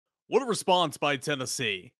What a response by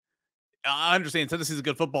Tennessee. I understand Tennessee's a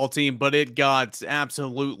good football team, but it got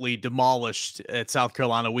absolutely demolished at South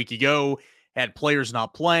Carolina a week ago. Had players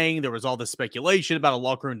not playing. There was all this speculation about a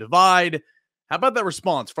locker room divide. How about that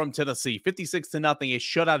response from Tennessee? 56-0, a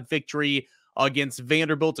shutout victory against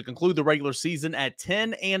Vanderbilt to conclude the regular season at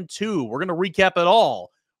 10-2. We're going to recap it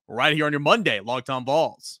all right here on your Monday, Locked On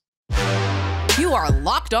Vols. You are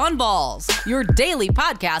Locked On Vols, your daily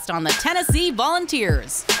podcast on the Tennessee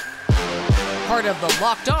Volunteers. Part of the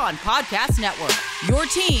Locked On Podcast Network, your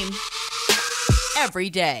team every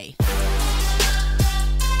day.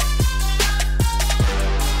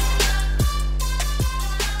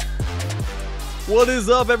 What is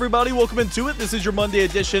up, everybody? Welcome into it. This is your Monday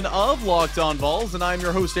edition of Locked On Vols, and I'm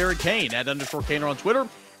your host, Eric Cain, at _Cainer on Twitter,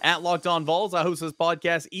 at Locked On Vols. I host this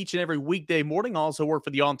podcast each and every weekday morning. I also work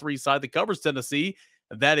for the On3 side that covers Tennessee.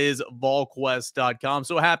 That is volquest.com.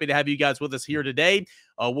 So happy to have you guys with us here today.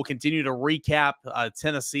 We'll continue to recap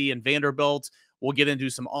Tennessee and Vanderbilt. We'll get into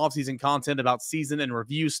some offseason content about season and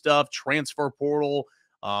review stuff, transfer portal,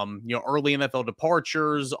 early NFL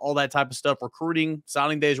departures, all that type of stuff. Recruiting,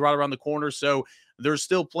 signing day is right around the corner. So there's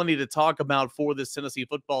still plenty to talk about for this Tennessee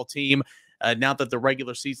football team now that the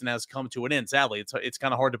regular season has come to an end. Sadly, it's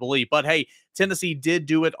kind of hard to believe. But hey, Tennessee did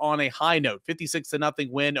do it on a high note.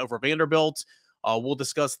 56-0 win over Vanderbilt. We'll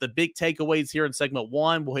discuss the big takeaways here in segment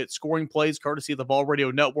 1. We'll hit scoring plays courtesy of the Vol Radio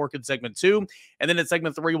Network in segment 2. And then in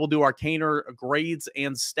segment 3, we'll do our Cainer grades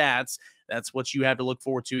and stats. That's what you have to look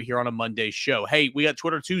forward to here on a Monday show. Hey, we got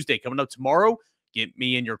Twitter Tuesday coming up tomorrow. Get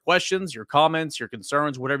me in your questions, your comments, your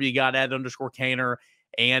concerns, whatever you got at _Cainer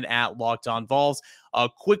and at Locked On Vols.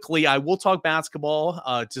 Quickly, I will talk basketball,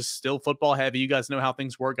 just still football heavy. You guys know how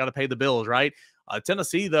things work. Got to pay the bills, right?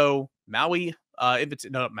 Tennessee, though, Maui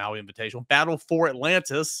Invitational Battle for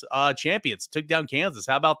Atlantis champions took down Kansas.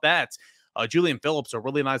 How about that? Julian Phillips, a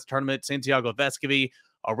really nice tournament. Santiago Vescovi,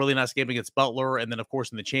 a really nice game against Butler, and then of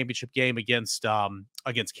course in the championship game against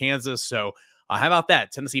Kansas. So how about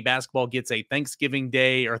that? Tennessee basketball gets a Thanksgiving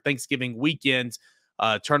Day or Thanksgiving weekend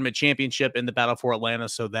tournament championship in the Battle for Atlanta.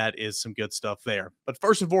 So that is some good stuff there. But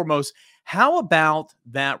first and foremost, how about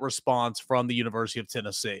that response from the University of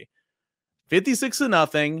Tennessee?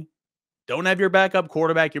 56-0. Don't have your backup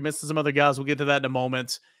quarterback. You're missing some other guys. We'll get to that in a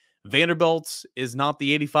moment. Vanderbilt is not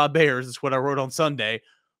the 85 Bears. That's what I wrote on Sunday.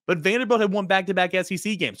 But Vanderbilt had won back-to-back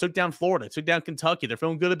SEC games. Took down Florida. Took down Kentucky. They're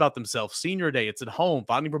feeling good about themselves. Senior day. It's at home.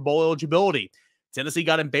 Fighting for bowl eligibility. Tennessee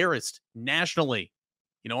got embarrassed nationally.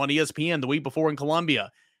 On ESPN the week before in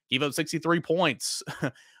Columbia. Gave up 63 points.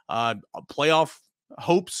 Playoff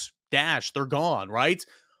hopes dashed. They're gone, right?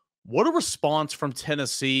 What a response from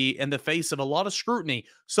Tennessee in the face of a lot of scrutiny.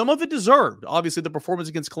 Some of it deserved. Obviously, the performance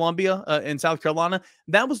against Columbia in South Carolina,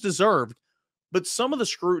 that was deserved. But some of the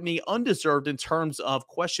scrutiny undeserved in terms of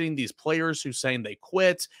questioning these players who saying they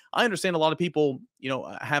quit. I understand a lot of people,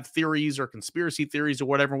 have theories or conspiracy theories or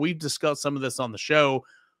whatever. We've discussed some of this on the show,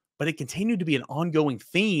 but it continued to be an ongoing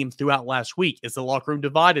theme throughout last week. Is the locker room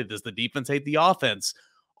divided? Does the defense hate the offense?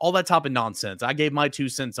 All that type of nonsense. I gave my 2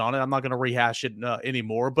 cents on it. I'm not going to rehash it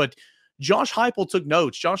anymore, but Josh Heupel took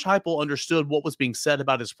notes. Josh Heupel understood what was being said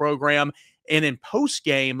about his program. And in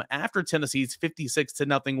post-game, after Tennessee's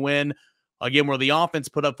 56-0 win, again, where the offense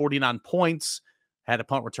put up 49 points, had a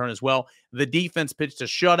punt return as well, the defense pitched a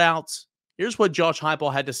shutout. Here's what Josh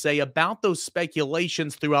Heupel had to say about those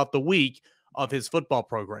speculations throughout the week of his football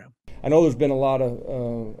program. I know there's been a lot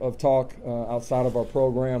of talk outside of our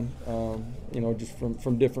program, just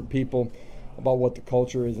from different people about what the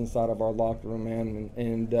culture is inside of our locker room, man.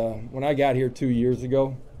 And when I got here 2 years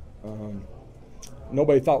ago,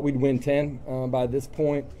 nobody thought we'd win 10 by this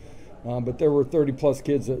point, but there were 30-plus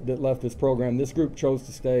kids that left this program. This group chose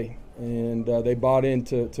to stay, and they bought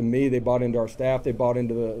into me. They bought into our staff. They bought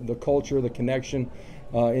into the culture, the connection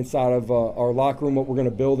inside of our locker room, what we're going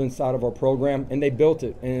to build inside of our program, and they built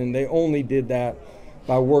it. And they only did that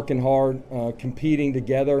by working hard, competing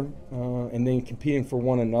together, and then competing for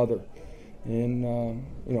one another. And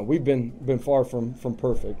we've been far from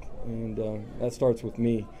perfect, and that starts with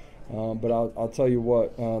me. But I'll tell you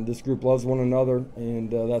what, this group loves one another,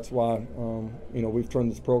 and that's why we've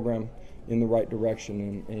turned this program in the right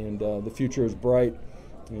direction, and the future is bright.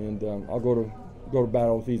 And I'll go to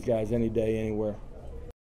battle with these guys any day, anywhere.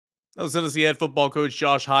 That was Tennessee head football coach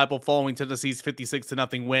Josh Heupel following Tennessee's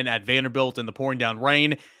 56-0 win at Vanderbilt in the pouring down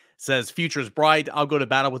rain. Says, future's bright. I'll go to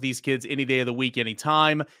battle with these kids any day of the week,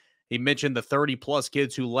 anytime. He mentioned the 30-plus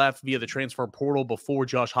kids who left via the transfer portal before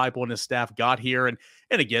Josh Heupel and his staff got here. And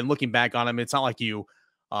again, looking back on him, it's not like you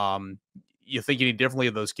think any differently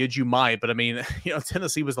of those kids. You might, but I mean,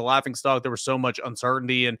 Tennessee was the laughingstock. There was so much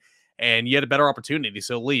uncertainty, and and you had a better opportunity,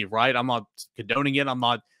 so leave, right? I'm not condoning it. I'm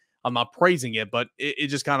not praising it, but it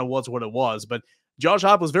just kind of was what it was. But Josh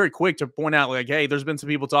Heupel was very quick to point out, like, hey, there's been some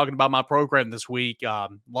people talking about my program this week. A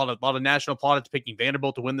lot of national plaudits picking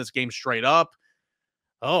Vanderbilt to win this game straight up.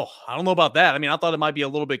 Oh, I don't know about that. I mean, I thought it might be a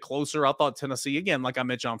little bit closer. I thought Tennessee, again, like I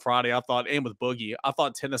mentioned on Friday, and with Boogie, I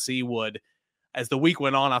thought Tennessee would, as the week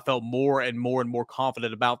went on, I felt more and more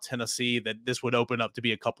confident about Tennessee that this would open up to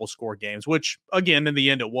be a couple score games, which, again, in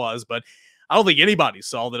the end it was. But I don't think anybody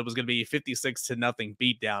saw that it was going to be 56-0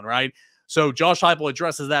 beatdown, right? So Josh Heupel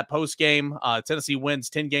addresses that post game. Tennessee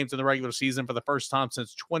wins 10 games in the regular season for the first time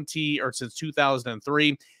since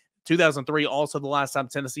 2003. 2003, also the last time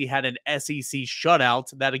Tennessee had an SEC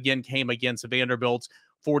shutout. That again came against Vanderbilt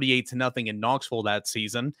 48-0 in Knoxville that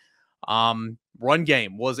season. Run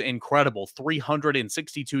game was incredible.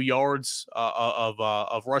 362 yards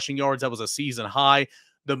of rushing yards. That was a season high.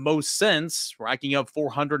 The most since, racking up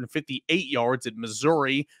 458 yards at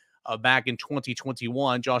Missouri back in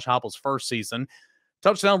 2021, Josh Heupel's first season.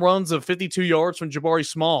 Touchdown runs of 52 yards from Jabari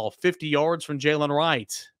Small, 50 yards from Jalen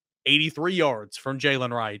Wright, 83 yards from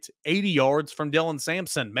Jalen Wright, 80 yards from Dylan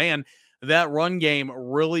Sampson. Man, that run game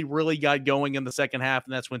really got going in the second half,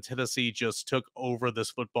 and that's when Tennessee just took over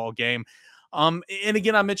this football game. And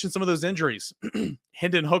again, I mentioned some of those injuries.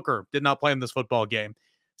 Hendon Hooker did not play in this football game.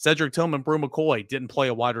 Cedric Tillman, Brew McCoy didn't play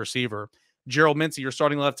a wide receiver. Gerald Mincey, your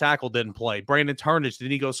starting left tackle, didn't play. Brandon Turnage,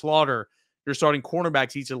 Denico Slaughter, your starting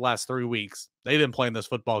cornerbacks each of the last 3 weeks. They didn't play in this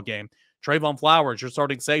football game. Trayvon Flowers, your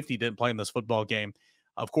starting safety, didn't play in this football game.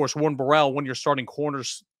 Of course, Warren Burrell, one of your starting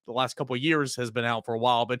corners the last couple of years, has been out for a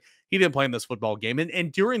while, but he didn't play in this football game.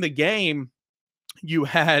 And during the game, you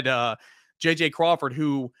had J.J. Crawford,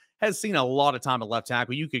 who has seen a lot of time at left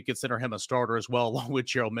tackle. You could consider him a starter as well, along with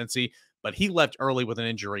Gerald Mincey, but he left early with an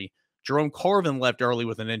injury. Jerome Carvin left early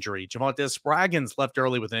with an injury. Javonte Spraggins left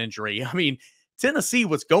early with an injury. I mean, Tennessee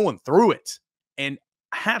was going through it. And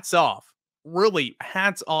hats off, really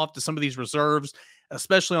hats off to some of these reserves,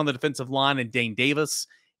 especially on the defensive line, and Dane Davis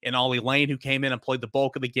and Ollie Lane, who came in and played the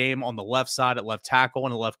bulk of the game on the left side at left tackle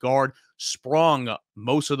and the left guard, sprung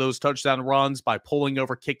most of those touchdown runs by pulling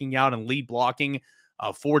over, kicking out, and lead blocking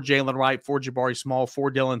for Jalen Wright, for Jabari Small,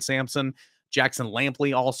 for Dylan Sampson. Jackson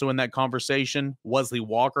Lampley also in that conversation. Wesley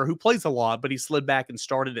Walker, who plays a lot, but he slid back and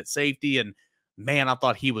started at safety, and man, I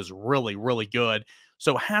thought he was really good.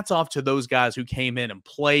 So hats off to those guys who came in and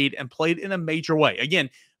played in a major way. Again,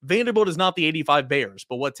 Vanderbilt is not the 85 Bears,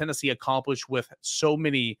 but what Tennessee accomplished with so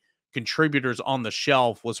many contributors on the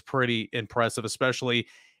shelf was pretty impressive, especially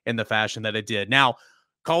in the fashion that it did. Now,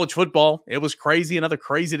 college football, it was crazy. Another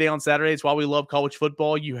crazy day on Saturday. It's why we love college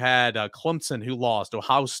football. You had Clemson, who lost.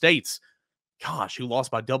 Ohio State's, who lost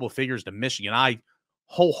by double figures to Michigan. I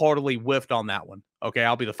wholeheartedly whiffed on that one. Okay,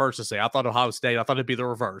 I'll be the first to say I thought it'd be the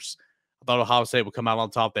reverse. I thought Ohio State would come out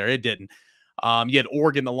on top there. It didn't. You had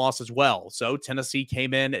Oregon that lost as well. So Tennessee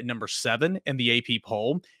came in at number 7 in the AP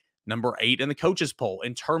poll, number 8 in the coaches poll.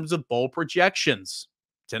 In terms of bowl projections,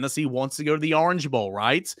 Tennessee wants to go to the Orange Bowl,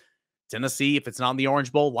 right? Tennessee, if it's not in the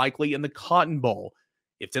Orange Bowl, likely in the Cotton Bowl.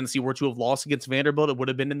 If Tennessee were to have lost against Vanderbilt, it would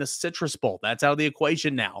have been in the Citrus Bowl. That's out of the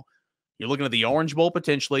equation now. You're looking at the Orange Bowl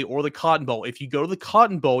potentially, or the Cotton Bowl. If you go to the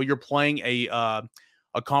Cotton Bowl, you're playing a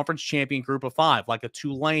conference champion group of 5, like a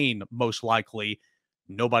Tulane, most likely.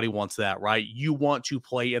 Nobody wants that, right? You want to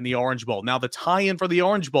play in the Orange Bowl. Now, the tie-in for the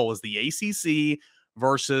Orange Bowl is the ACC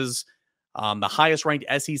versus the highest-ranked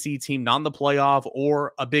SEC team not in the playoff,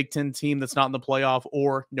 or a Big Ten team that's not in the playoff,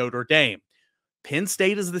 or Notre Dame. Penn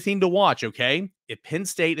State is the team to watch, okay? If Penn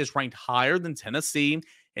State is ranked higher than Tennessee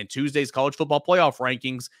in Tuesday's college football playoff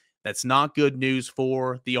rankings, that's not good news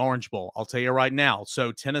for the Orange Bowl. I'll tell you right now.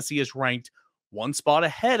 So Tennessee is ranked one spot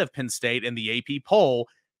ahead of Penn State in the AP poll.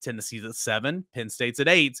 Tennessee's at 7, Penn State's at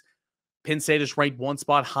 8. Penn State is ranked one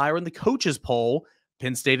spot higher in the coaches poll.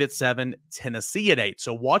 Penn State at 7, Tennessee at 8.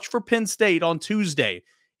 So watch for Penn State on Tuesday.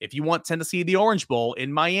 If you want Tennessee the Orange Bowl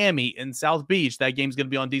in Miami, in South Beach, that game's going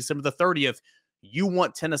to be on December the 30th. You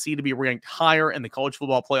want Tennessee to be ranked higher in the college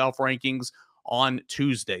football playoff rankings on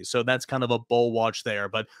Tuesday. So that's kind of a bowl watch there.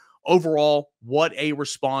 But overall, what a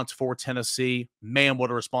response for Tennessee. Man, what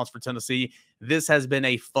a response for Tennessee. This has been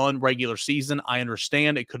a fun regular season. I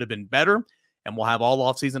understand it could have been better, and we'll have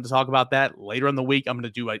all offseason to talk about that later in the week.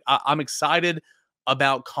 I'm excited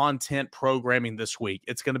about content programming this week.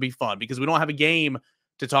 It's going to be fun because we don't have a game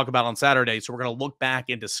to talk about on Saturday, so we're going to look back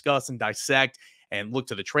and discuss and dissect and look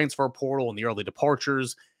to the transfer portal and the early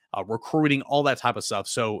departures, recruiting, all that type of stuff.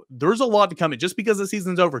 So there's a lot to come in. Just because the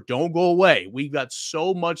season's over, don't go away. We've got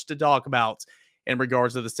so much to talk about in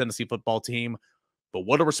regards to this Tennessee football team. But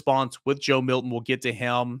what a response with Joe Milton. We'll get to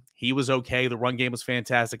him. He was okay. The run game was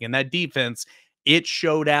fantastic. And that defense, it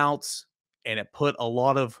showed out, and it put a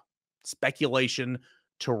lot of speculation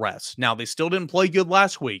to rest. Now, they still didn't play good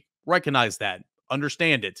last week. Recognize that.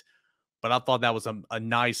 Understand it. But I thought that was a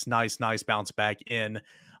nice bounce back in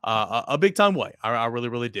a big-time way. I really,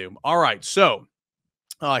 really do. All right, so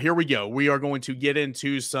here we go. We are going to get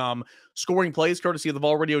into some scoring plays courtesy of the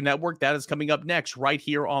Vol Radio Network. That is coming up next right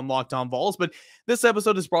here on Locked On Vols. But this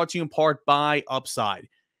episode is brought to you in part by Upside.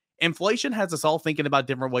 Inflation has us all thinking about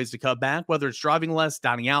different ways to cut back, whether it's driving less,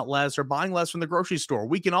 dining out less, or buying less from the grocery store.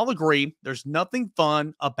 We can all agree there's nothing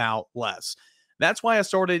fun about less. That's why I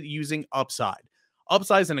started using Upside.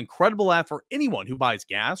 Upside is an incredible app for anyone who buys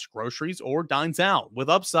gas, groceries, or dines out. With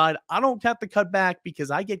Upside, I don't have to cut back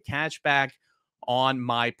because I get cash back on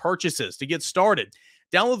my purchases. To get started,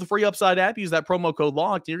 download the free Upside app, use that promo code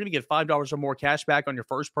LOCKED, and you're going to get $5 or more cash back on your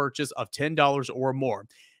first purchase of $10 or more.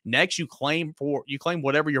 Next, you claim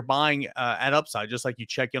whatever you're buying at Upside, just like you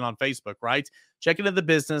check in on Facebook, right? Check into the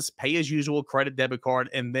business, pay as usual, credit, debit card,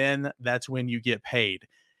 and then that's when you get paid.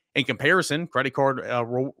 In comparison, credit card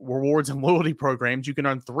rewards and loyalty programs, you can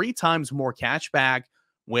earn 3 times more cash back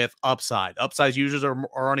with Upside. Upside users are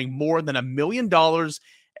earning more than $1 million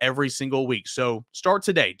every single week. So start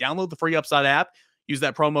today. Download the free Upside app. Use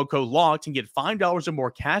that promo code LOCKED and get $5 or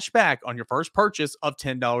more cash back on your first purchase of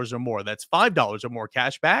 $10 or more. That's $5 or more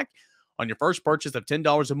cash back on your first purchase of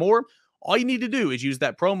 $10 or more. All you need to do is use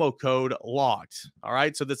that promo code LOCKED. All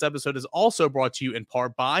right, so this episode is also brought to you in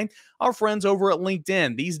part by our friends over at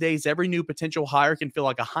LinkedIn. These days, every new potential hire can feel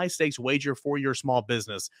like a high-stakes wager for your small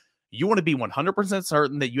business. You want to be 100%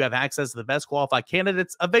 certain that you have access to the best qualified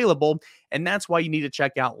candidates available, and that's why you need to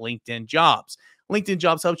check out LinkedIn Jobs. LinkedIn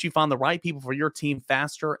Jobs helps you find the right people for your team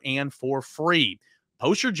faster and for free.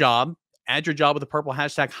 Post your job, add your job with the purple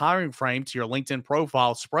hashtag hiring frame to your LinkedIn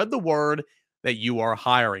profile, spread the word that you are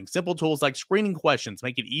hiring. Simple tools like screening questions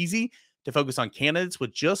make it easy to focus on candidates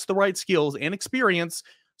with just the right skills and experience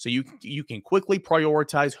so you can quickly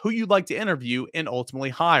prioritize who you'd like to interview and ultimately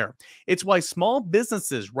hire. It's why small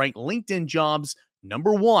businesses rank LinkedIn Jobs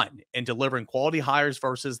 #1 in delivering quality hires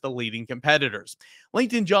versus the leading competitors.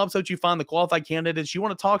 LinkedIn Jobs helps you find the qualified candidates you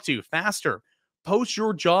want to talk to faster. Post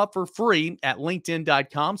your job for free at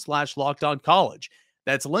linkedin.com/lockedoncollege.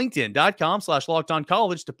 That's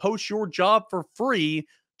linkedin.com/lockedoncollege to post your job for free.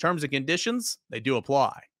 Terms and conditions, they do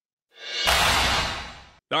apply.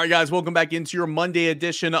 All right, guys, welcome back into your Monday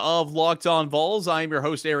edition of Locked On Vols. I am your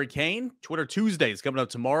host, Eric Cain. Twitter Tuesday is coming up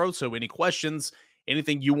tomorrow, so any questions,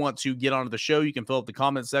 anything you want to get onto the show, you can fill up the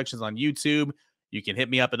comment sections on YouTube. You can hit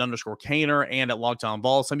me up at _Cainer and at Locked On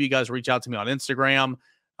Vols. Some of you guys reach out to me on Instagram.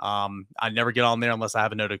 I never get on there unless I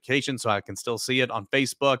have a notification, so I can still see it on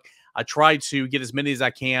Facebook. I try to get as many as I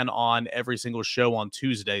can on every single show on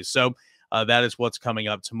Tuesday. So that is what's coming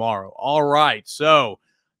up tomorrow. All right. So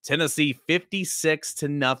Tennessee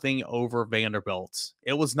 56-0 over Vanderbilt.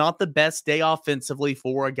 It was not the best day offensively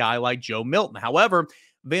for a guy like Joe Milton. However,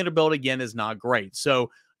 Vanderbilt again is not great. So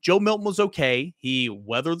Joe Milton was okay. He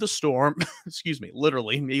weathered the storm. Excuse me.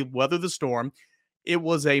 Literally, he weathered the storm. It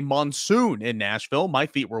was a monsoon in Nashville. My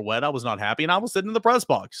feet were wet. I was not happy, and I was sitting in the press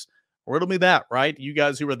box. Riddle me that, right? You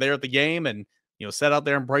guys who were there at the game and, sat out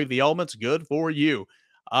there and braved the elements, good for you.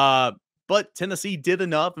 But Tennessee did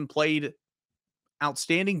enough and played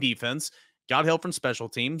outstanding defense, got help from special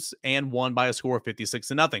teams, and won by a score of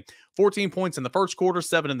 56-0. 14 points in the first quarter,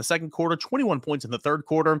 7 in the second quarter, 21 points in the third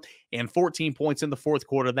quarter, and 14 points in the fourth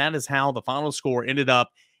quarter. That is how the final score ended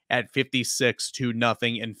up at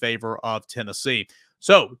 56-0 in favor of Tennessee.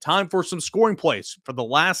 So, time for some scoring plays. For the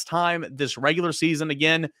last time this regular season,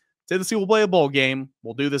 again, Tennessee will play a bowl game.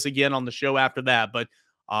 We'll do this again on the show after that, but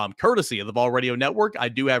courtesy of the Vol Radio Network, I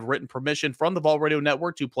do have written permission from the Vol Radio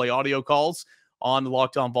Network to play audio calls on the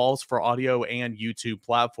Locked On Vols for audio and YouTube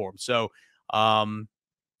platforms. So,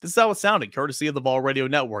 this is how it sounded, courtesy of the Vol Radio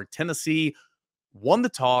Network. Tennessee won the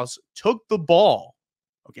toss, took the ball.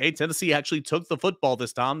 Okay, Tennessee actually took the football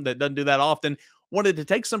this time. That doesn't do that often. Wanted to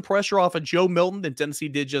take some pressure off of Joe Milton, and Tennessee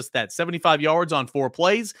did just that. 75 yards on 4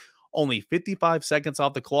 plays, only 55 seconds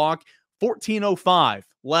off the clock. 14:05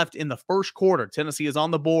 left in the first quarter. Tennessee is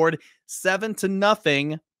on the board,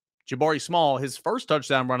 7-0. Jabari Small, his first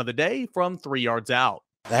touchdown run of the day from 3 yards out.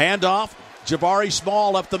 The handoff, Jabari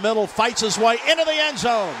Small up the middle, fights his way into the end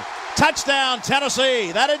zone. Touchdown,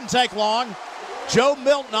 Tennessee. That didn't take long. Joe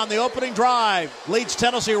Milton on the opening drive leads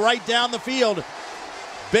Tennessee right down the field.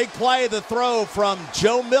 Big play, the throw from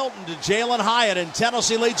Joe Milton to Jalen Hyatt, and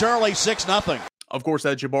Tennessee leads early 6-0. Of course,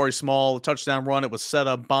 that Jabari Small touchdown run, it was set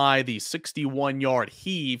up by the 61-yard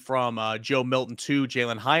heave from Joe Milton to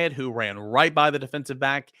Jalen Hyatt, who ran right by the defensive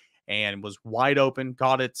back and was wide open,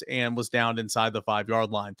 caught it, and was down inside the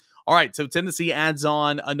 5-yard line. All right, so Tennessee adds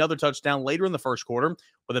on another touchdown later in the first quarter.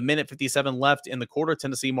 With a minute 57 left in the quarter,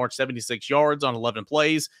 Tennessee marched 76 yards on 11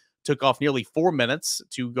 plays, took off nearly 4 minutes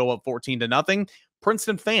to go up 14-0.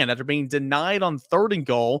 Princeton fan, after being denied on 3rd and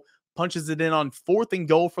goal, punches it in on 4th and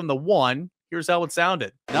goal from the 1. Here's how it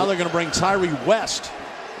sounded. Now they're going to bring Tyree West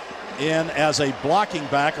in as a blocking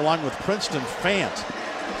back along with Princeton Fant.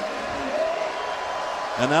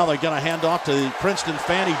 And now they're going to hand off to Princeton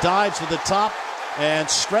Fant. He dives to the top and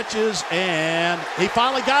stretches, and he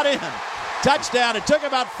finally got in. Touchdown. It took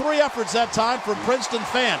about 3 efforts that time from Princeton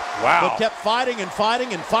Fant. Wow. But kept fighting and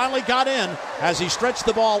fighting and finally got in as he stretched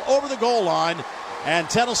the ball over the goal line. And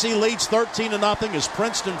Tennessee leads 13-0 as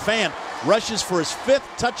Princeton Fant rushes for his 5th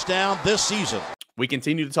touchdown this season. We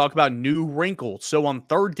continue to talk about new wrinkles. So on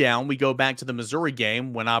 3rd down, we go back to the Missouri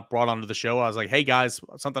game. When I brought onto the show, I was like, hey, guys,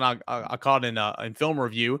 something I caught in film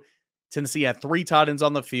review. Tennessee had 3 tight ends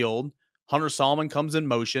on the field. Hunter Solomon comes in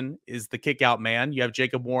motion, is the kick-out man. You have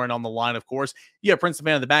Jacob Warren on the line, of course. You have Princeton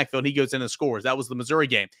Fant in the backfield. He goes in and scores. That was the Missouri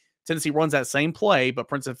game. Tennessee runs that same play, but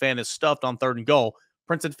Princeton Fant is stuffed on 3rd and goal.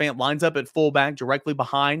 Princeton Fant lines up at fullback directly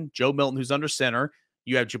behind Joe Milton, who's under center.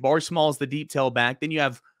 You have Jabari Small as the deep tailback. Then you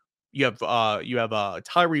have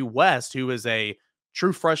Tyree West, who is a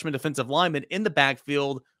true freshman defensive lineman in the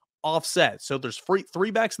backfield, offset. So there's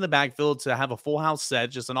 3 backs in the backfield to have a full house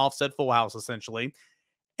set, just an offset full house essentially.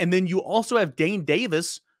 And then you also have Dane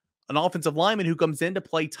Davis, an offensive lineman who comes in to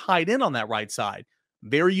play tight end on that right side.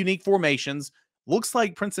 Very unique formations. Looks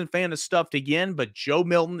like Princeton Fant is stuffed again, but Joe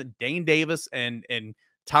Milton, Dane Davis, and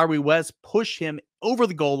Tyree West push him over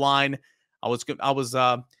the goal line. I was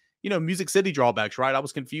Music City drawbacks, right? I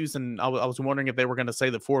was confused, and I was wondering if they were going to say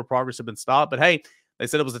that forward progress had been stopped. But hey, they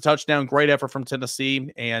said it was a touchdown. Great effort from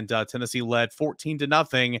Tennessee, and Tennessee led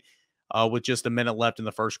 14-0 with just a minute left in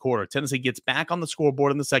the first quarter. Tennessee gets back on the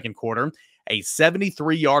scoreboard in the second quarter. A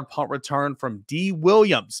 73-yard punt return from D.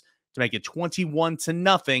 Williams to make it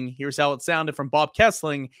 21-0. Here's how it sounded from Bob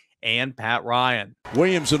Kessling and Pat Ryan.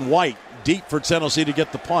 Williams and White deep for Tennessee to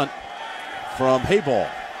get the punt from Heupel.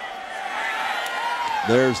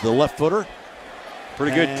 There's the left footer.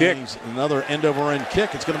 Pretty good kick. Another end-over-end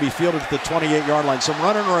kick. It's going to be fielded at the 28-yard line. Some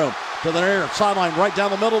running room to the near sideline, right down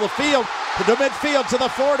the middle of the field, to the midfield, to the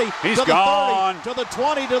 40, He's to the gone. 30, to the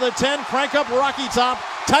 20, to the 10. Crank up Rocky Top.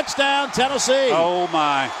 Touchdown, Tennessee. Oh,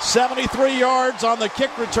 my. 73 yards on the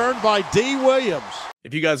kick return by D. Williams.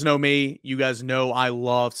 If you guys know me, you guys know I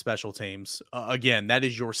love special teams. Again, that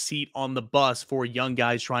is your seat on the bus for young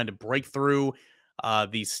guys trying to break through.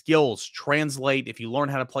 These skills translate. If you learn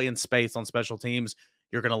how to play in space on special teams,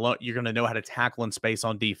 you're gonna know how to tackle in space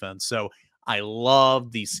on defense. So I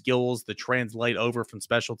love these skills that translate over from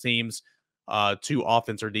special teams to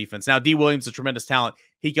offense or defense. Now, D. Williams is a tremendous talent.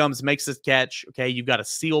 He comes, makes this catch. Okay, you've got a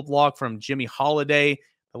seal block from Jimmy Holiday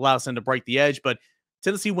that allows him to break the edge, but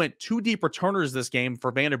Tennessee went 2 deep returners this game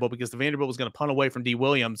for Vanderbilt because the Vanderbilt was going to punt away from D.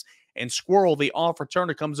 Williams, and Squirrel, the off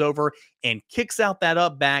returner, comes over and kicks out that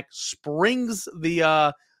up back, springs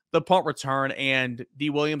the punt return, and D.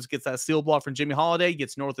 Williams gets that seal block from Jimmy Holiday,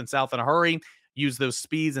 gets north and south in a hurry, use those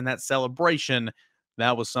speeds and that celebration.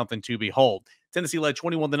 That was something to behold. Tennessee led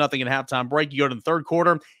 21-0 in halftime break. You go to the third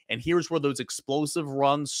quarter, and here's where those explosive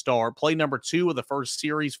runs start. Play number 2 of the first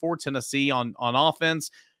series for Tennessee on offense.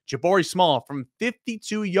 Jabari Small from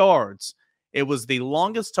 52 yards. It was the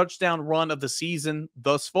longest touchdown run of the season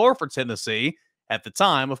thus far for Tennessee. At the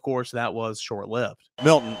time, of course, that was short-lived.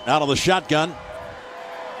 Milton out of the shotgun.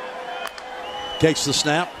 Takes the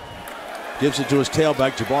snap. Gives it to his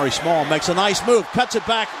tailback. Jabari Small makes a nice move. Cuts it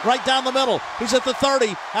back right down the middle. He's at the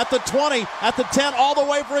 30, at the 20, at the 10, all the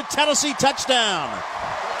way for a Tennessee touchdown.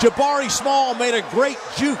 Jabari Small made a great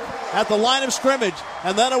juke at the line of scrimmage,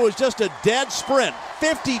 and then it was just a dead sprint.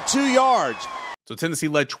 52 yards. So Tennessee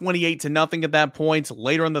led 28-0 at that point.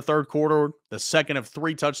 Later in the third quarter, the second of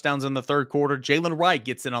 3 touchdowns in the third quarter, Jalen Wright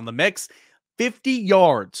gets in on the mix. 50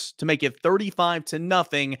 yards to make it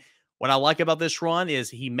 35-0. What I like about this run is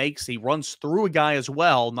he runs through a guy as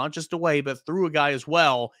well, not just away, but through a guy as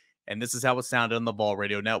well. And this is how it sounded on the Ball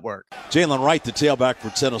Radio Network. Jalen Wright, the tailback for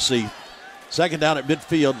Tennessee. Second down at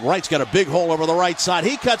midfield. Wright's got a big hole over the right side.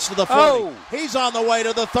 He cuts to the 40. Oh. He's on the way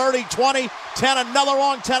to the 30, 20, 10. Another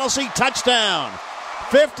long Tennessee touchdown.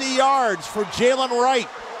 50 yards for Jalen Wright.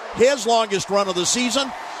 His longest run of the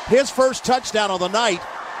season. His first touchdown of the night.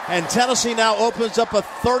 And Tennessee now opens up a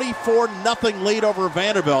 34-0 lead over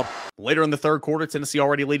Vanderbilt. Later in the third quarter, Tennessee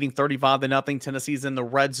already leading 35-0. Tennessee's in the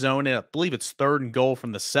red zone, and I believe it's 3rd and goal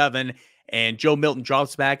from the 7. And Joe Milton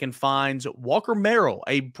drops back and finds Walker Merrill,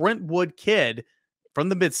 a Brentwood kid from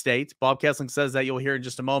the Mid-State. Bob Kessling says that, you'll hear in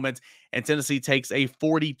just a moment. And Tennessee takes a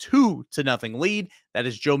 42-0 lead. That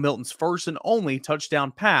is Joe Milton's first and only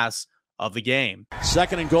touchdown pass of the game.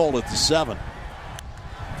 2nd and goal at the 7.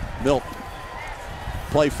 Milton.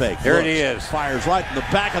 Play fake. Here it is. Fires right in the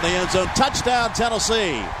back of the end zone. Touchdown,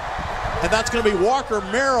 Tennessee. And that's going to be Walker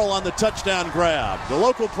Merrill on the touchdown grab. The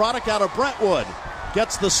local product out of Brentwood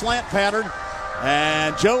gets the slant pattern.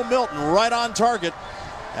 And Joe Milton right on target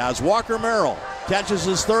as Walker Merrill catches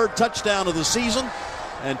his 3rd touchdown of the season.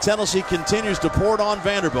 And Tennessee continues to pour it on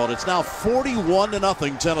Vanderbilt. It's now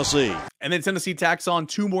 41-0 Tennessee. And then Tennessee tacks on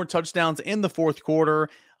 2 more touchdowns in the fourth quarter.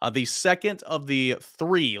 The second of the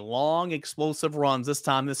 3 long explosive runs. This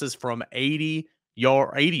time, this is from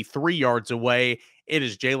 83 yards away. It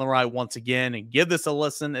is Jalen Wright once again. And give this a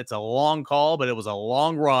listen. It's a long call, but it was a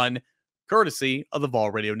long run, courtesy of the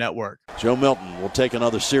Vol Radio Network. Joe Milton will take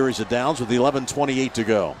another series of downs with 11:28 to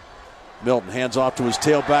go. Milton hands off to his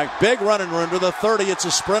tailback. Big running room to the 30. It's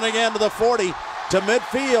a sprint again to the 40 to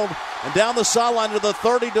midfield. And down the sideline to the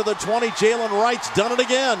 30 to the 20. Jalen Wright's done it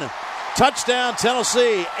again. Touchdown,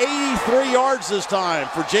 Tennessee. 83 yards this time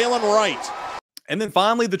for Jalen Wright. And then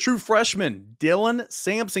finally, the true freshman, Dylan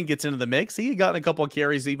Sampson, gets into the mix. He had gotten a couple of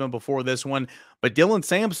carries even before this one. But Dylan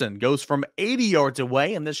Sampson goes from 80 yards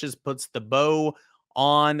away, and this just puts the bow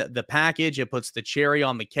on the package. It puts the cherry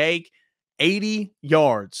on the cake. 80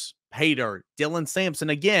 yards. Pay dirt. Dylan Sampson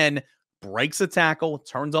again breaks a tackle,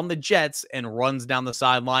 turns on the jets, and runs down the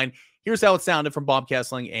sideline. Here's how it sounded from Bob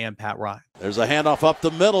Kessling and Pat Ryan. There's a handoff up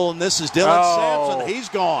the middle, and this is Dylan Sampson. He's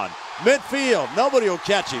gone. Midfield. Nobody will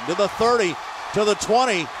catch him. To the 30, to the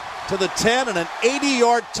 20, to the 10, and an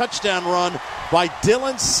 80-yard touchdown run by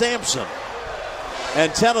Dylan Sampson.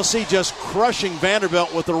 And Tennessee just crushing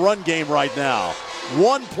Vanderbilt with the run game right now.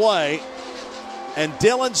 One play, and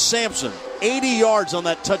Dylan Sampson, 80 yards on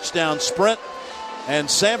that touchdown sprint, and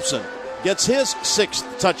Sampson gets his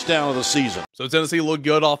 6th touchdown of the season. So Tennessee looked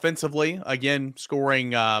good offensively. Again,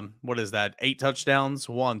 scoring, 8 touchdowns?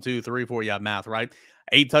 1, 2, 3, 4. Yeah, math, right?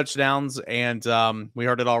 8 touchdowns, and we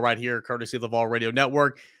heard it all right here, courtesy of the Vol Radio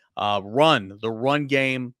Network. The run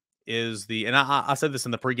game is and I said this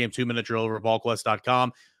in the pregame 2-minute drill over at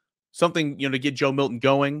VolQuest.com. Something, to get Joe Milton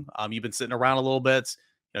going. You've been sitting around a little bit.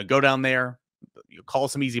 Go down there, call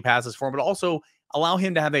some easy passes for him, but also allow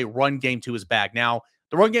him to have a run game to his back. Now,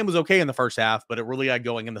 the run game was okay in the first half, but it really got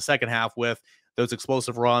going in the second half with those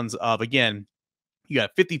explosive runs of, again, you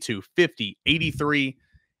got 52, 50, 83,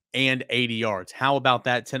 and 80 yards. How about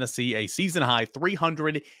that? Tennessee, a season-high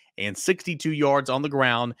 362 yards on the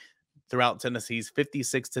ground throughout Tennessee's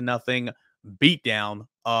 56-0 beatdown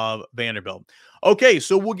of Vanderbilt. Okay,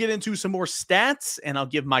 so we'll get into some more stats, and I'll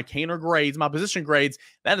give my Cainer grades, my position grades.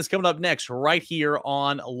 That is coming up next right here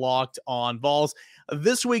on Locked on Vols.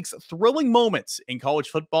 This week's thrilling moments in college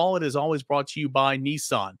football, it is always brought to you by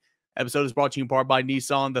Nissan. Episode is brought to you in part by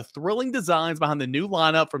Nissan. The thrilling designs behind the new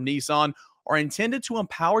lineup from Nissan are intended to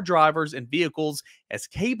empower drivers and vehicles as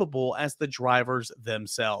capable as the drivers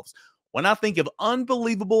themselves. When I think of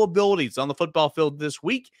unbelievable abilities on the football field this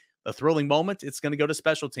week, the thrilling moment, it's going to go to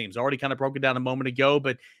special teams. Already kind of broke it down a moment ago,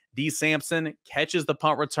 but D. Sampson catches the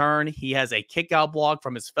punt return. He has a kick-out block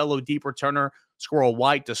from his fellow deep returner, Squirrel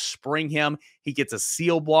White, to spring him. He gets a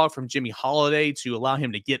seal block from Jimmy Holiday to allow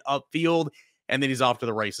him to get upfield, and then he's off to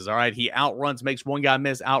the races, all right? He outruns, makes one guy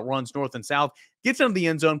miss, outruns north and south, gets into the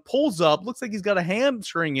end zone, pulls up, looks like he's got a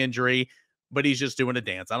hamstring injury, but he's just doing a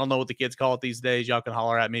dance. I don't know what the kids call it these days. Y'all can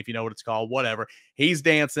holler at me if you know what it's called, whatever. He's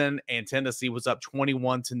dancing, and Tennessee was up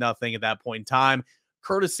 21-0 at that point in time,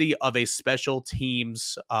 courtesy of a special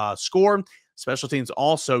teams score. Special teams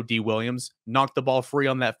also, D. Williams, knocked the ball free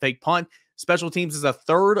on that fake punt. Special teams is a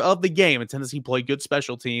third of the game, and Tennessee played good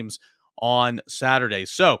special teams on Saturday.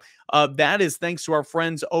 So that is thanks to our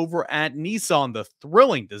friends over at Nissan, the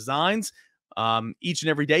thrilling designs. Each and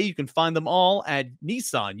every day, you can find them all at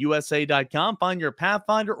NissanUSA.com. Find your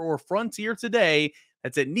Pathfinder or Frontier today.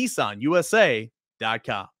 That's at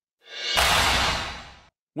NissanUSA.com.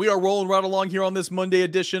 We are rolling right along here on this Monday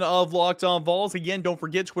edition of Locked on Vols. Again, don't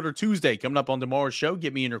forget Twitter Tuesday coming up on tomorrow's show.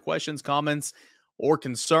 Get me in your questions, comments, or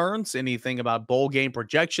concerns, anything about bowl game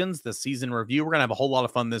projections, the season review. We're going to have a whole lot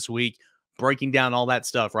of fun this week breaking down all that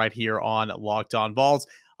stuff right here on Locked on Vols.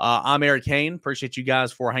 I'm Eric Cain. Appreciate you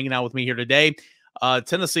guys for hanging out with me here today.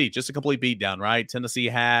 Tennessee, just a complete beatdown, right? Tennessee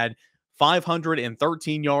had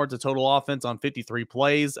 513 yards of total offense on 53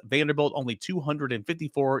 plays. Vanderbilt only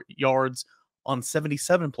 254 yards on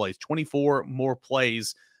 77 plays, 24 more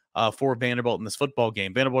plays for Vanderbilt in this football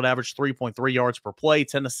game. Vanderbilt averaged 3.3 yards per play.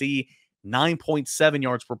 Tennessee, 9.7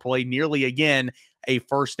 yards per play, nearly again a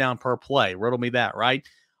first down per play. Riddle me that, right?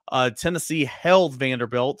 Tennessee held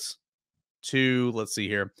Vanderbilt to, let's see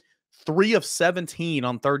here, 3 of 17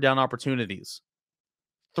 on third down opportunities.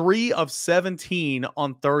 3 of 17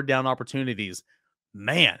 on third down opportunities.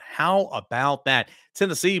 Man, how about that?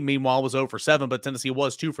 Tennessee, meanwhile, was 0 for 7, but Tennessee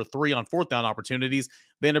was 2 for 3 on fourth down opportunities.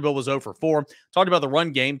 Vanderbilt was 0 for 4. Talking about the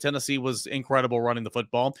run game, Tennessee was incredible running the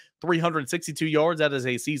football. 362 yards, that is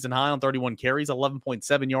a season high on 31 carries,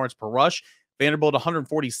 11.7 yards per rush. Vanderbilt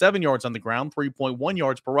 147 yards on the ground, 3.1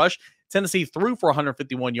 yards per rush. Tennessee threw for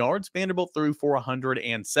 151 yards. Vanderbilt threw for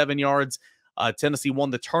 107 yards. Tennessee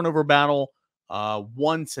won the turnover battle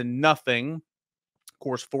 1-0. Of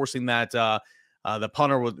course, forcing that the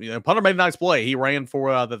punter made a nice play. He ran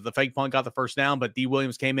for the fake punt, got the first down, but D.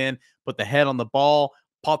 Williams came in, put the head on the ball,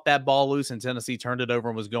 popped that ball loose, and Tennessee turned it over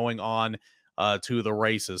and was going on to the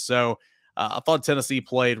races. So I thought Tennessee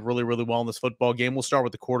played really, really well in this football game. We'll start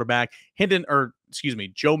with the quarterback.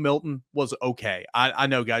 Joe Milton was okay. I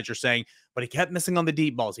know, guys, you're saying, but he kept missing on the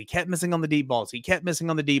deep balls. He kept missing on the deep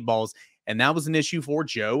balls. And that was an issue for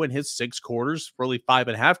Joe in his 6 quarters, really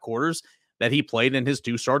 5.5 quarters that he played in his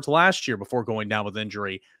 2 starts last year before going down with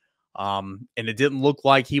injury. And it didn't look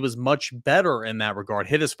like he was much better in that regard.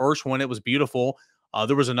 Hit his first one. It was beautiful.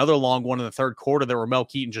 There was another long one in the third quarter that Ramel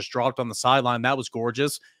Keaton just dropped on the sideline. That was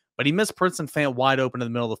gorgeous. But he missed Princeton Fant wide open in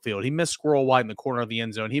the middle of the field. He missed Squirrel White in the corner of the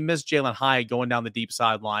end zone. He missed Jalen Hyatt going down the deep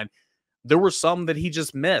sideline. There were some that he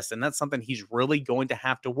just missed, and that's something he's really going to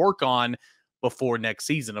have to work on before next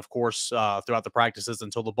season, of course, throughout the practices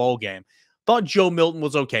until the bowl game. Thought Joe Milton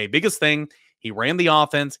was okay. Biggest thing, he ran the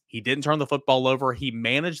offense. He didn't turn the football over. He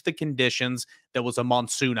managed the conditions. There was a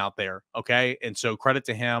monsoon out there, okay? And so credit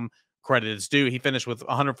to him. Credit is due. He finished with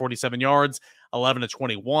 147 yards, 11 to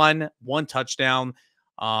 21, 1 touchdown.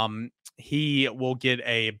 He will get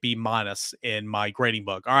a B- in my grading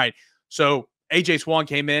book. All right. So AJ Swan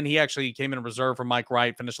came in. He actually came in reserve for Mike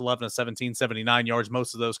Wright, finished 11 to 17, 79 yards.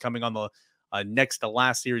 Most of those coming on the next to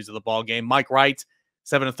last series of the ball game. Mike Wright,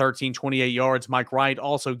 7 to 13, 28 yards. Mike Wright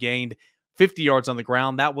also gained 50 yards on the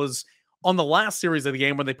ground. That was on the last series of the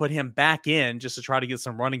game when they put him back in just to try to get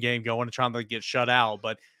some running game going and trying to get shut out.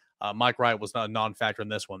 But Mike Wright was not a non-factor in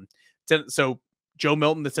this one. So Joe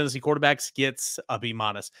Milton, the Tennessee quarterbacks, gets a B-.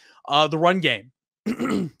 The run game,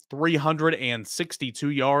 362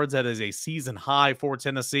 yards. That is a season high for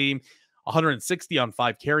Tennessee. 160 on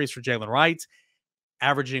 5 carries for Jalen Wright,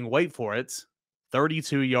 averaging, wait for it,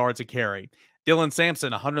 32 yards a carry. Dylan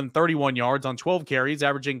Sampson, 131 yards on 12 carries,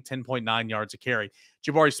 averaging 10.9 yards a carry.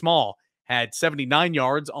 Jabari Small had 79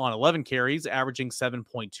 yards on 11 carries, averaging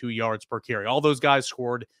 7.2 yards per carry. All those guys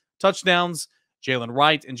scored touchdowns. Jalen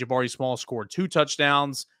Wright and Jabari Small scored 2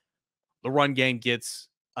 touchdowns. The run game gets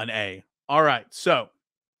an A. All right, so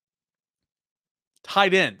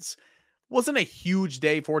tight ends. Wasn't a huge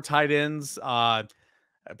day for tight ends.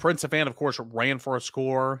 Prince Fant, of course, ran for a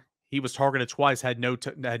score. He was targeted twice, had no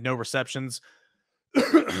receptions.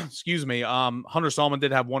 Excuse me. Hunter Salmon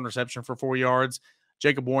did have 1 reception for 4 yards.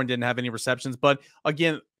 Jacob Warren didn't have any receptions. But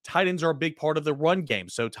again, tight ends are a big part of the run game.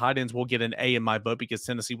 So tight ends will get an A in my book because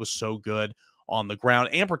Tennessee was so good on the ground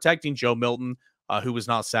and protecting Joe Milton, who was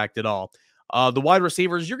not sacked at all. The wide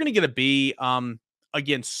receivers, you're going to get a B.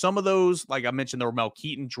 Again, some of those, like I mentioned, the Ramel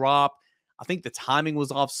Keaton drop. I think the timing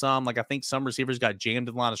was off some. Like I think some receivers got jammed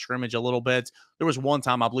in the line of scrimmage a little bit. There was one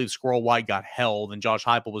time I believe Squirrel White got held, and Josh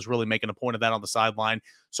Heupel was really making a point of that on the sideline.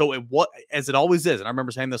 So as it always is, and I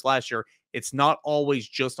remember saying this last year, it's not always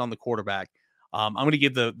just on the quarterback. I'm going to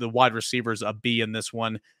give the wide receivers a B in this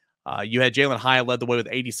one. You had Jalen Hyatt led the way with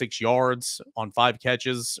 86 yards on 3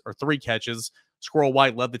 catches. Squirrel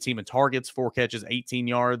White led the team in targets, 4 catches, 18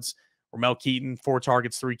 yards. Ramel Keaton, 4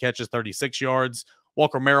 targets, 3 catches, 36 yards.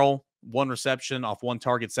 Walker Merrill, 1 reception off 1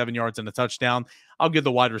 target, 7 yards and a touchdown. I'll give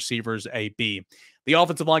the wide receivers a B. The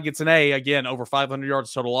offensive line gets an A. Again, over 500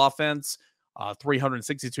 yards total offense,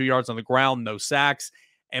 362 yards on the ground, no sacks.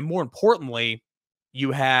 And more importantly,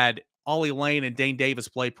 you had Ollie Lane and Dane Davis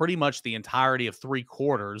play pretty much the entirety of 3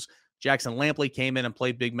 quarters. Jackson Lampley came in and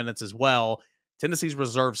played big minutes as well. Tennessee's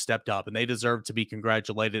reserve stepped up, and they deserve to be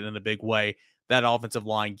congratulated in a big way. That offensive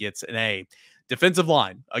line gets an A. Defensive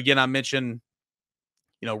line, again, I mentioned,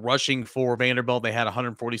 rushing for Vanderbilt, they had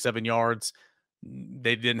 147 yards.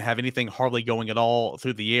 They didn't have anything hardly going at all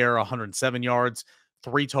through the air, 107 yards,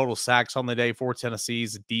 3 total sacks on the day for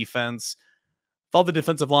Tennessee's defense. Thought the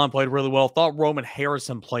defensive line played really well. Thought Roman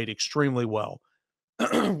Harrison played extremely well.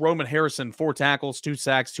 Roman Harrison, 4 tackles, 2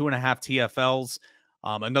 sacks, 2.5 TFLs.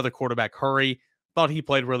 Another quarterback hurry. Thought he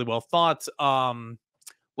played really well. Thought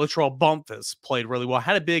Latrell Bumpus played really well.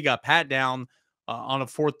 Had a big pat down on a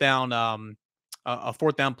fourth down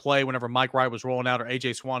play whenever Mike Wright was rolling out, or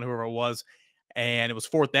AJ Swan, whoever it was. And it was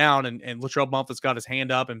fourth down, and Latrell Bumpus got his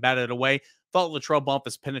hand up and batted it away. Thought Latrell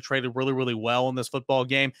Bumpus penetrated really, really well in this football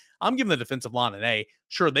game. I'm giving the defensive line an A.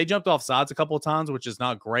 Sure, they jumped off sides a couple of times, which is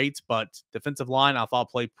not great, but defensive line I thought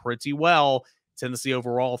played pretty well. Tennessee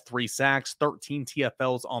overall, 3 sacks, 13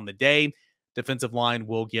 TFLs on the day. Defensive line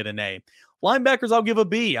will get an A. Linebackers, I'll give a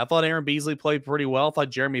B. I thought Aaron Beasley played pretty well. I thought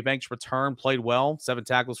Jeremy Banks' return played well. 7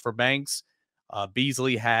 tackles for Banks.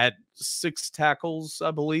 Beasley had 6 tackles,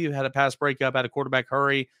 I believe, had a pass breakup, had a quarterback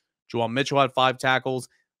hurry. Juwan Mitchell had 5 tackles.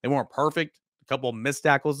 They weren't perfect. A couple of missed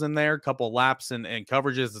tackles in there, a couple of laps and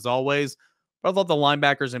coverages as always. But I thought the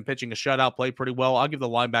linebackers in pitching a shutout played pretty well. I'll give the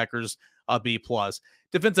linebackers a B+.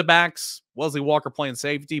 Defensive backs, Wesley Walker playing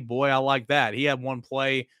safety. Boy, I like that. He had one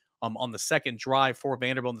play on the second drive for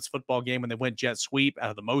Vanderbilt in this football game when they went jet sweep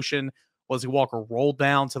out of the motion. Wesley Walker rolled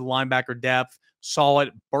down to the linebacker depth, saw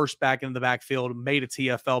it, burst back into the backfield, made a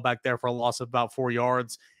TFL back there for a loss of about 4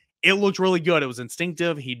 yards. It looked really good. It was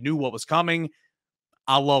instinctive. He knew what was coming.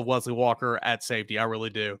 I love Wesley Walker at safety. I really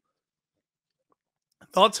do. I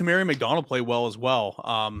thought Tamari McDonald played well as well.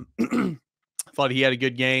 Thought he had a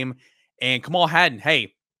good game. And Kamal Hadden,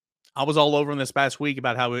 hey, I was all over him this past week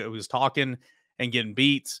about how it was talking and getting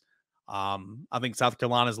beat. I think South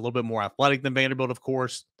Carolina is a little bit more athletic than Vanderbilt, of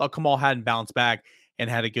course. Thought Kamal Hadden bounced back and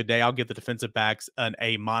had a good day. I'll give the defensive backs an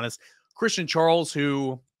A-. Christian Charles,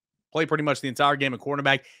 who played pretty much the entire game at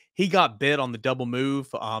cornerback, he got bit on the double move.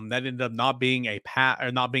 That ended up not being a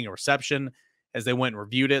reception as they went and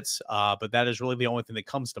reviewed it. But that is really the only thing that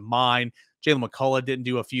comes to mind. Jalen McCullough didn't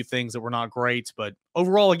do a few things that were not great. But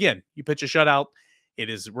overall, again, you pitch a shutout, it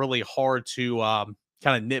is really hard to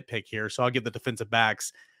kind of nitpick here. So I'll give the defensive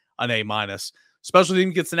backs an A-. Special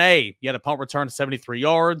team gets an A. You had a punt return to 73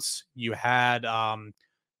 yards. You had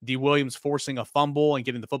D. Williams forcing a fumble and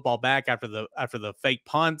getting the football back after the fake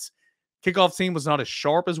punt. Kickoff team was not as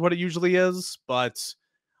sharp as what it usually is, but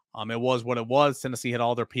it was what it was. Tennessee had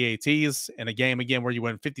all their PATs in a game, again, where you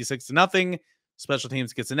win 56-0. Special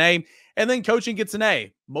teams gets an A. And then coaching gets an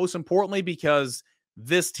A. Most importantly, because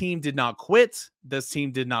this team did not quit. This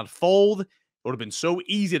team did not fold. It would have been so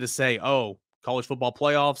easy to say, oh, college football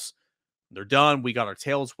playoffs, they're done. We got our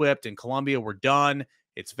tails whipped in Columbia. We're done.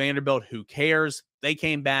 It's Vanderbilt. Who cares? They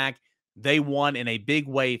came back. They won in a big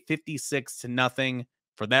way, 56-0.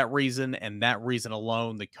 For that reason and that reason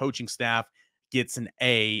alone, the coaching staff gets an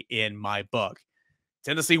A in my book.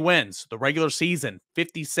 Tennessee wins the regular season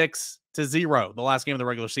 56-0, the last game of the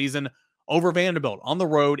regular season, over Vanderbilt on the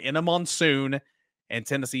road in a monsoon, and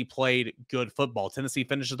Tennessee played good football. Tennessee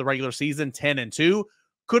finishes the regular season 10-2.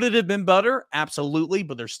 Could it have been better? Absolutely,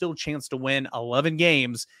 but there's still a chance to win 11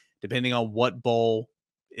 games depending on what bowl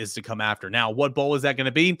is to come after. Now, what bowl is that going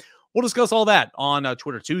to be? We'll discuss all that on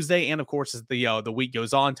Twitter Tuesday, and of course, as the week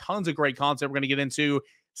goes on, tons of great content we're going to get into,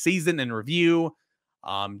 season and review,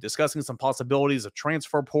 discussing some possibilities of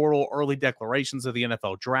transfer portal, early declarations of the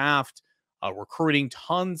NFL draft, recruiting,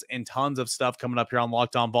 tons and tons of stuff coming up here on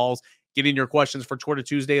Locked On Vols. Getting your questions for Twitter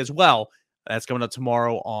Tuesday as well. That's coming up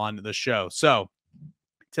tomorrow on the show. So,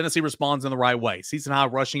 Tennessee responds in the right way. Season high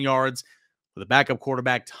rushing yards with a backup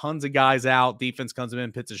quarterback, tons of guys out. Defense comes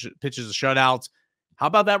in, pitches a shutout. How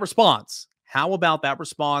about that response? How about that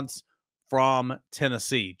response from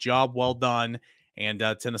Tennessee? Job well done, and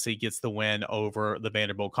Tennessee gets the win over the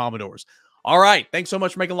Vanderbilt Commodores. All right, thanks so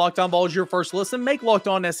much for making Locked On Vols your first listen. Make Locked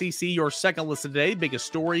On SEC your second listen today. Biggest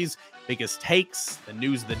stories, biggest takes, the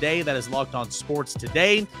news of the day. That is Locked On Sports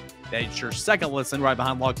Today. That's your second listen right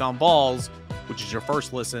behind Locked On Vols, which is your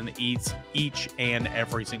first listen each and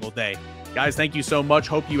every single day. Guys, thank you so much.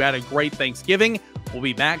 Hope you had a great Thanksgiving. We'll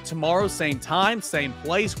be back tomorrow, same time, same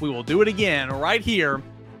place. We will do it again right here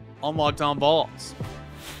on Locked On Vols.